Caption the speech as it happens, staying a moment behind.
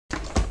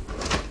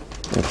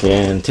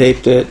Okay, and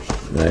taped it,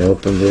 and I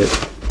opened it.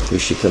 Here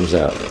she comes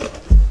out.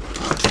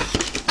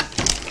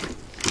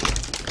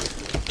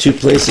 2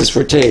 places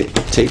for tape.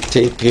 Tape,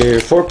 tape here.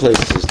 4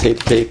 places. Tape,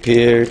 tape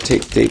here.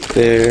 Tape, tape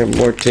there.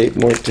 More tape,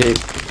 more tape.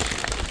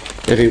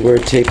 Everywhere,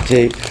 tape,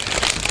 tape.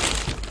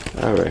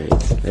 Alright,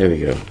 there we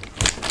go.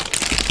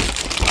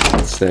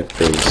 That's that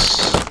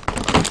base.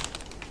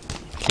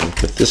 Okay,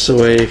 put this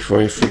away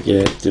before I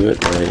forget. Do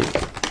it right.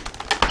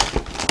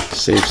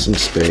 Save some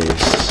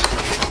space.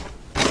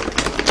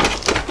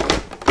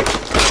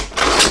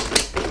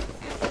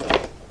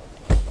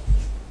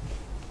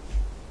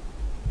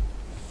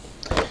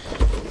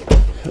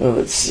 Well,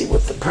 let's see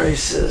what the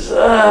price is.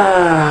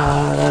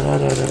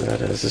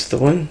 Is this the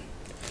one?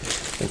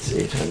 That's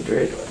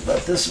 800. What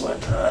about this one?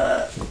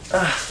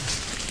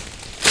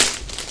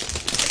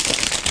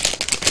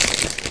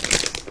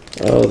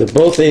 Oh, they're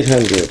both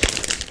 800.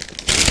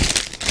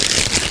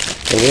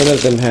 But one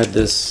of them had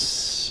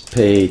this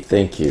paid,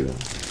 thank you.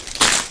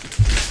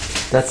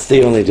 That's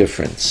the only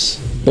difference.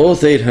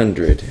 Both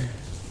 800.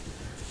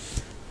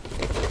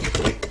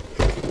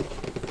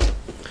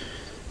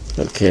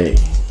 Okay.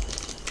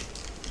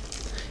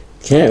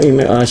 Can't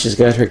remember. Oh, she's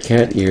got her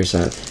cat ears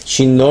on.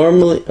 She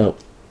normally... Oh,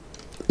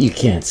 you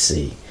can't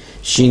see.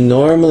 She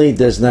normally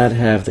does not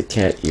have the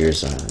cat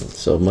ears on.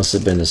 So it must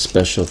have been a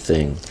special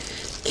thing.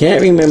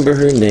 Can't remember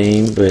her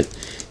name, but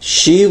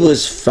she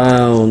was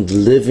found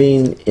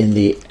living in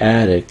the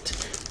attic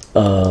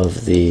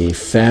of the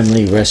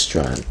family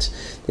restaurant.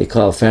 They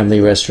call it family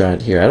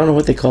restaurant here. I don't know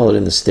what they call it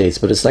in the States,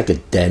 but it's like a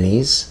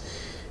Denny's.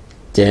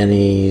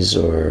 Denny's,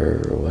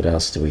 or what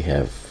else do we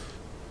have?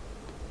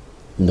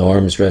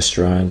 Norm's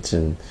restaurant,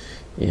 and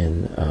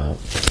I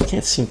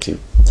can't seem to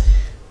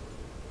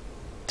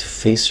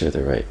face her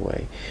the right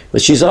way.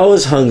 But she's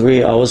always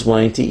hungry, always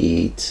wanting to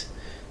eat.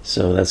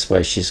 So that's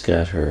why she's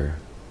got her...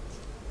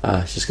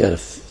 she's got a...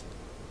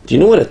 Do you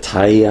know what a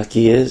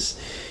taiyaki is?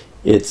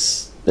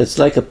 It's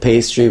like a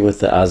pastry with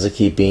the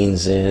azuki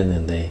beans in,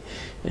 and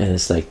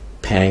it's like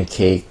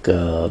pancake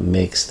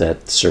mix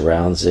that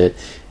surrounds it.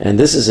 And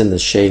this is in the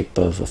shape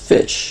of a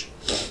fish.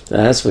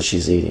 That's what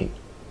she's eating.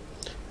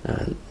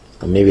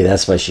 Maybe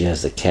that's why she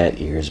has the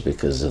cat ears,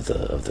 because of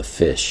the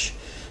fish.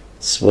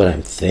 That's what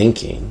I'm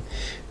thinking.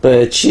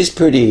 But she's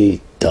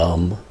pretty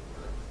dumb.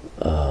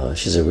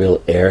 She's a real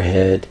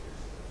airhead.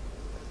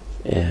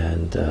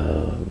 And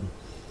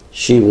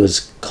she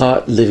was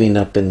caught living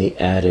up in the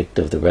attic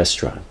of the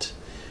restaurant.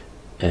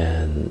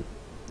 And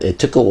it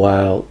took a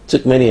while,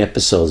 took many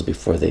episodes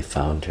before they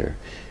found her.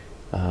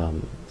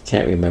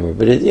 Can't remember,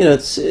 but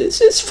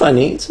it's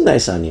funny. It's a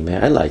nice anime.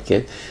 I like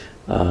it.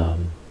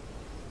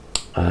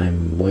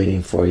 I'm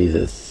waiting for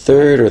either the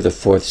 3rd or the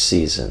 4th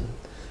season.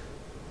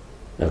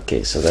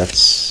 Okay, so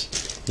that's...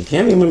 I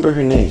can't remember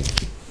her name.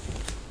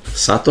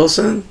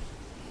 Sato-san?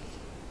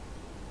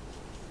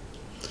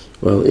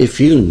 Well, if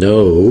you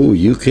know,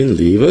 you can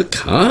leave a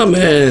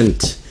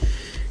comment.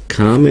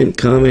 Comment.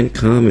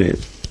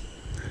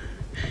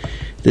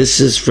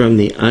 This is from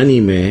the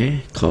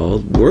anime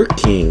called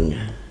Working.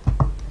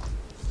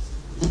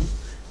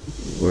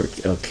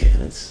 Okay,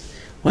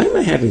 why am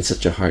I having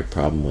such a hard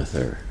problem with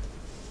her?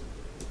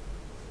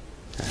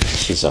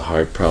 She's a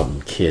hard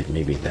problem kid,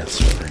 maybe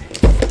that's why.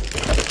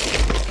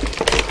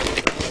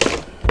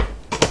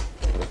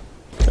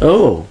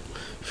 Oh,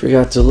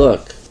 forgot to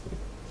look.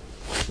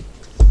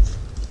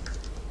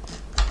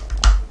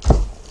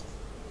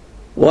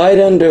 White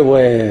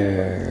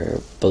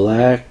underwear,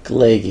 black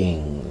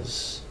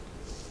leggings.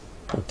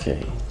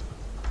 Okay.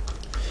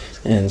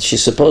 And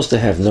she's supposed to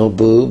have no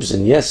boobs,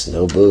 and yes,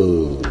 no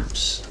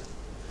boobs.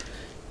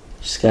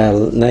 She's got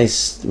a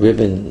nice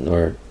ribbon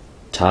or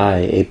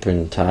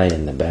apron tie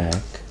in the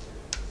back.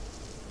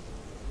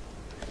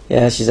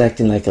 Yeah, she's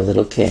acting like a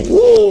little cat.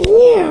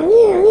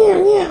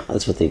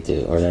 That's what they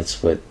do, or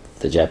that's what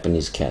the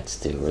Japanese cats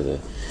do, or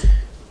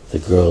the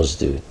girls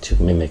do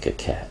to mimic a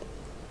cat.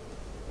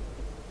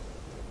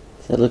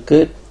 Does that look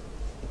good?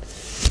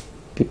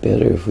 Be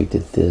better if we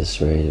did this,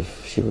 right?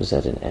 If she was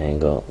at an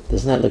angle.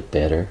 Doesn't that look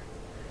better?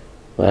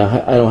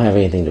 Well, I don't have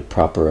anything to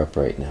prop her up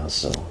right now,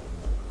 so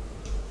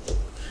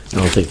I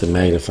don't think the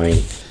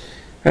magnifying...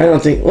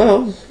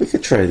 well, we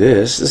could try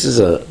this. This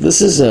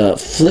is a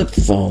flip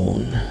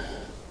phone.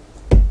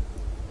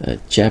 A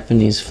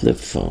Japanese flip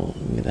phone.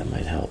 Maybe that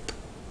might help.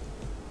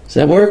 Does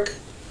that work?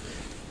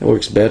 That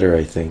works better,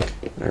 I think.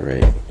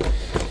 Alright.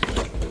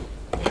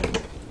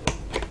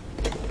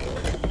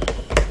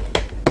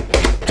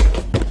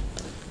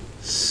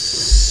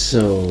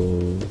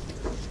 So,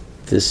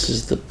 this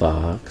is the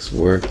box.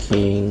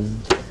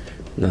 Working.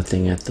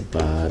 Nothing at the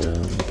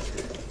bottom.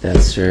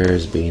 That's her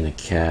as being a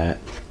cat.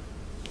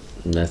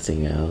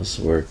 Nothing else.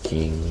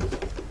 Working.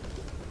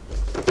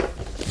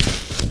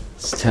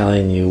 It's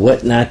telling you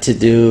what not to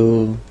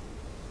do.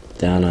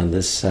 Down on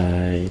this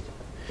side.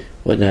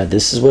 What not?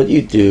 This is what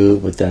you do,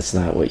 but that's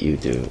not what you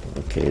do.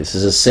 Okay, this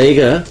is a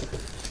Sega.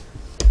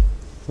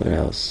 What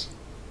else?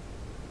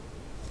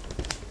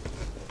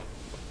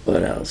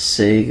 What else?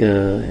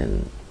 Sega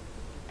and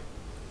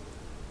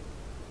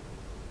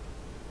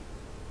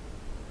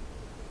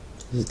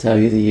Does it tell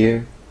you the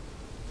year?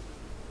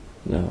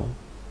 No.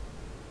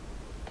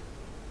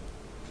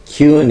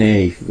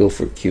 Q&A. You could go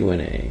for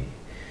Q&A.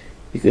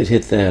 You could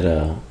hit that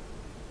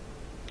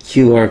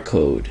QR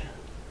code.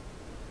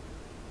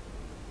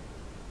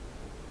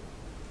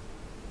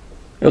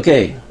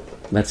 Okay,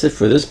 that's it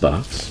for this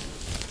box.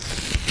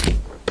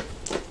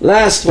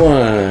 Last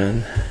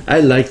one.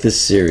 I like this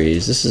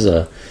series. This is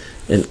an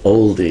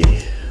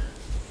oldie.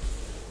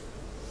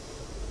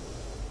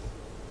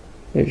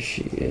 There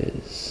she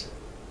is.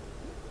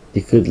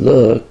 You could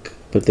look,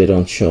 but they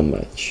don't show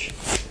much.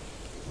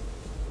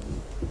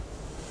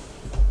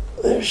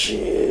 There she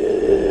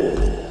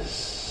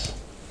is.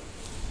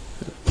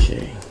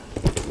 Okay.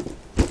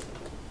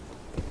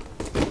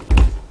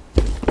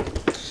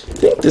 I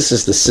think this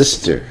is the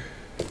sister.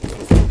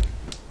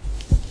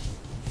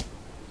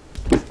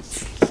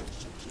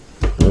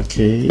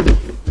 Okay.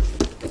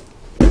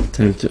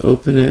 Time to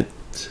open it.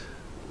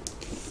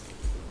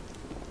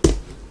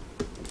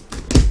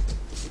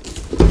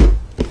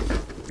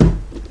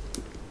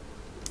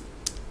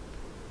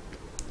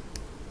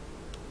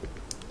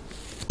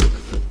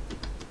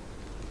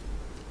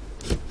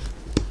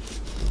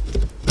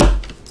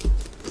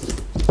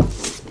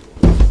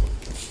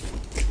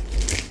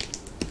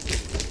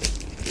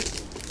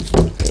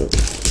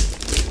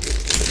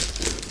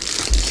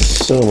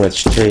 So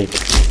much tape.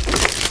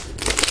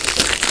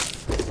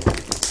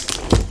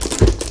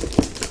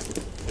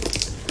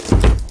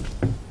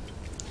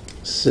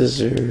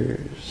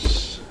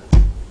 Scissors.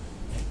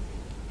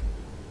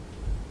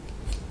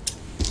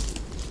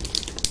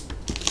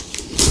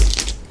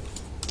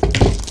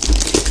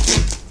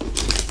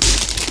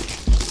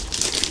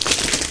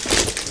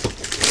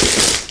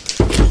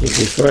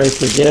 Before I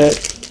forget,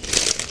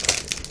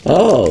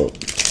 oh,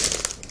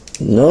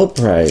 no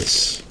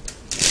price.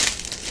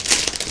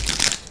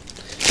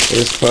 It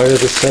was part of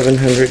the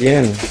 700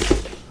 yen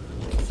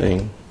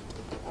thing.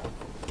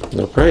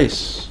 No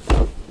price.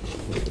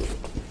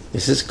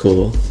 This is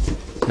cool.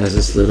 It has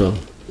this little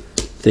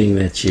thing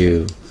that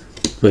you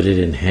put it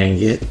and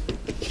hang it.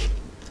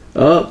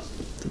 Oh,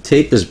 the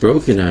tape is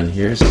broken on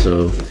here,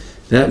 so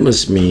that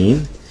must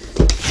mean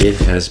it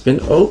has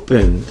been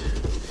opened.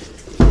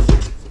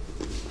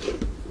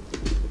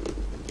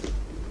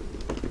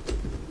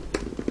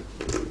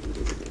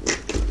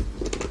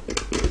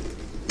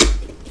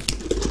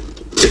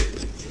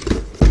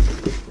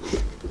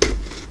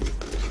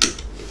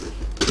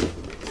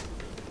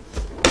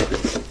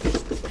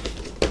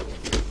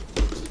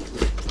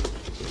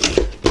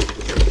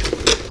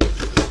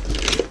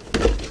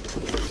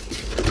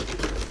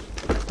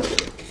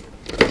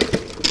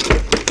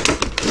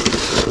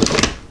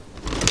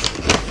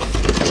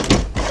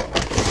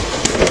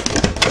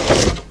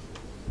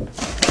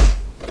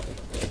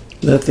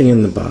 Nothing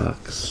in the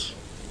box.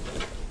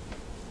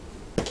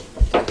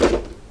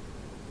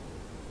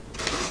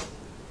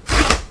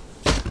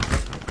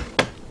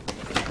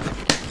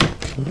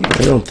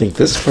 I don't think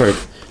this part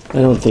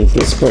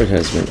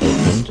has been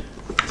opened.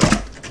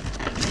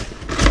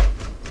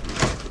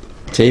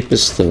 Tape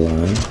is still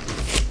on.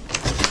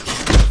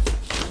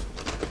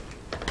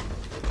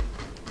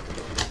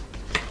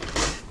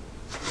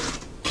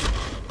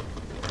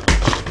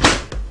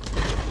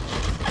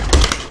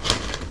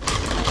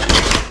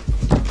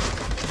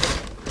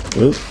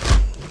 Oop.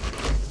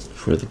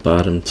 For the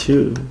bottom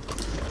two.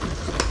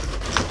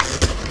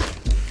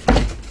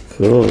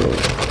 Cool.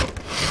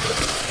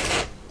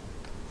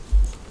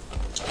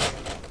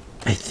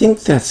 I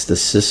think that's the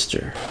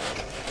sister.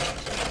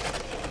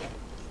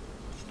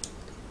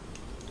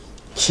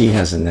 She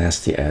has a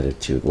nasty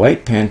attitude.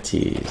 White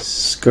panties,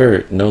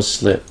 skirt, no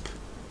slip.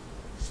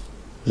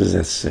 What does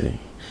that say?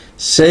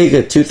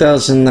 Sega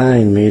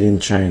 2009, made in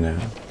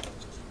China.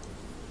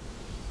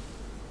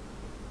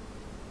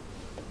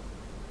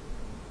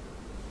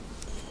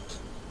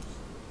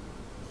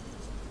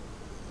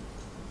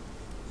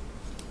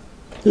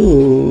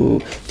 Oh,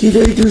 did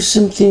I do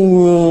something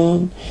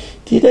wrong?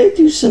 Did I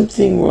do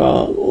something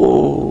wrong?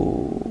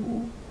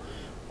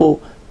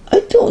 Oh,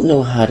 I don't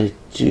know how to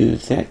do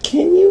that.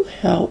 Can you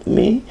help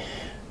me?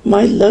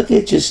 My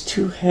luggage is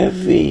too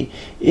heavy.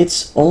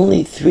 It's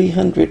only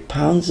 300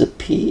 pounds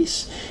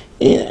apiece,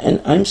 and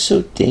I'm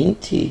so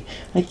dainty.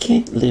 I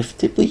can't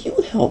lift it. Will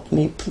you help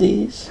me,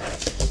 please?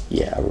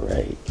 Yeah,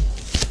 right.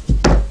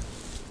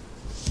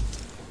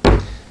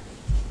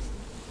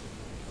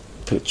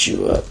 Put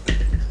you up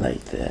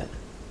like that.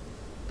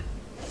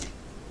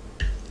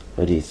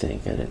 What do you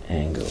think at an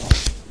angle?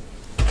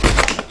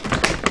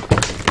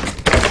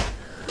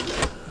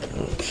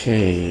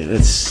 Okay,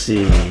 let's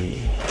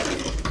see.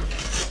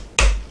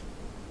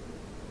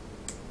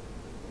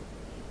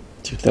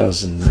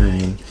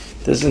 2009.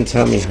 Doesn't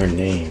tell me her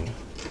name.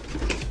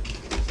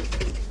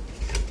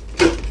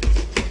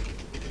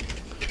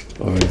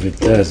 Or if it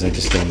does, I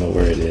just don't know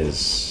where it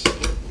is.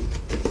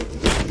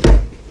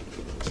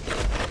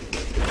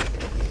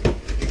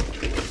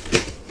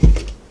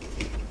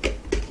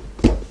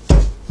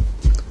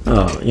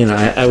 Oh, you know,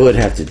 I would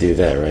have to do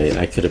that, right?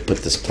 I could have put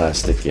this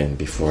plastic in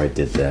before I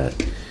did that.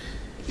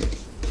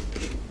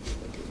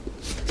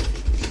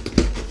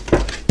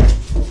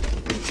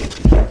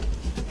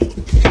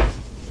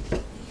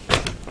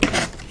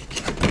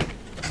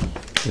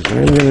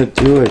 I'm gonna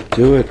do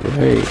it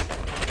right.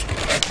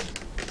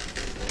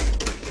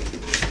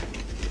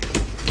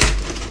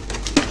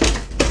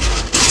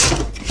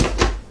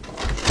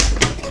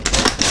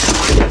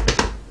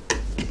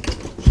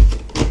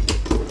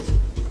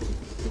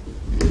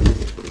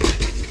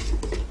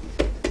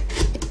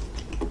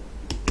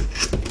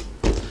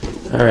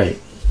 All right,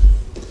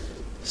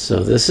 so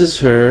this is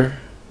her.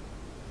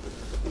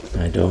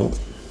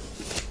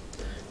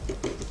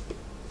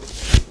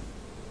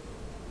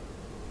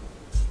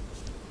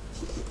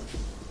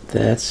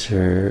 That's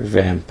her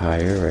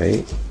vampire,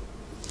 right?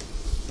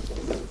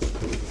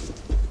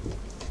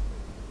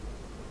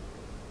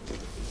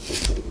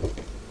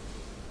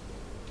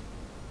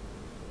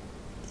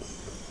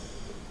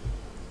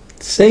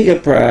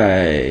 Sega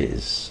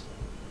prize.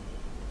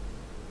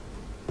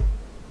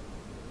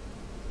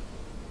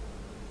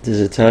 Does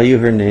it tell you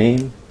her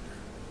name?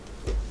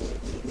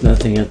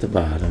 Nothing at the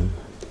bottom.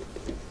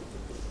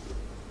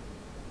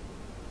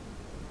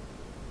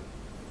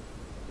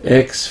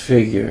 X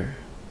figure.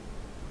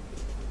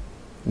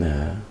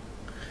 Nah.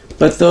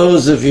 But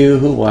those of you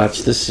who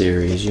watch the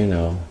series, you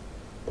know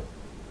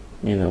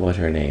what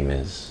her name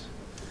is.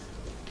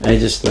 I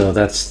just know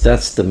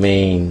that's the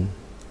main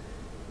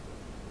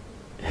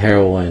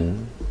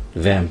heroine,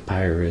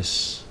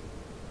 vampiress.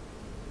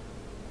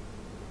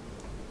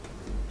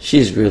 She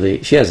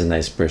has a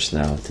nice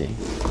personality.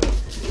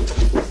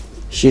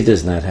 She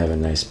does not have a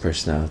nice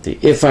personality,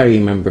 if I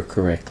remember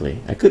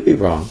correctly. I could be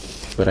wrong,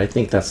 but I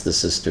think that's the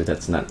sister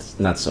that's not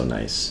so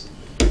nice.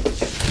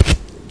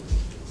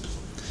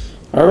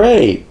 All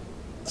right,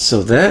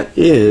 so that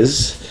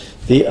is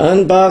the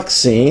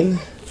unboxing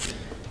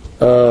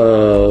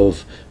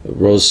of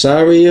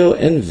Rosario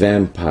and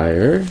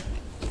Vampire,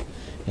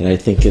 and I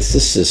think it's the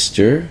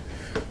sister,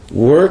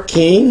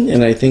 working,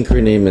 and I think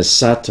her name is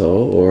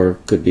Sato, or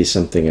could be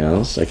something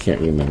else, I can't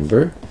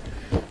remember.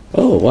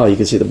 Oh, wow, you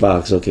can see the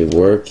box. Okay,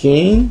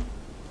 working,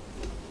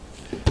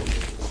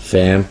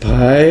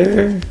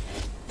 Vampire,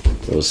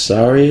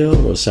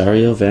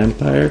 Rosario,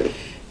 Vampire,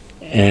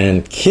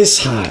 and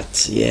Kiss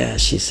Hot. Yeah,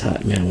 she's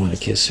hot, man. I want to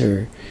kiss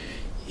her.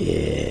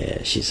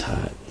 Yeah, she's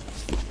hot.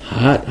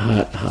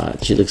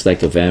 Hot. She looks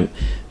like a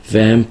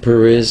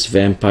vampiress,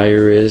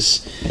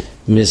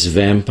 Miss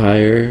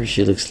Vampire.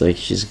 She looks like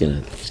she's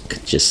gonna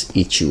just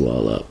eat you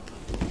all up.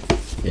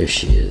 There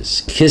she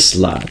is.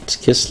 Kiss-Lot,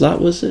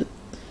 was it?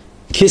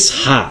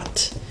 Kiss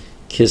Hot.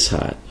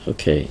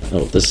 Okay.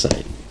 Oh, this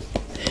side.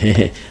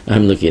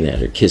 I'm looking at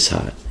her. Kiss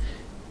Hot.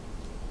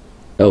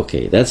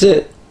 Okay, that's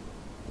it.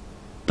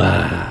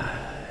 Bye.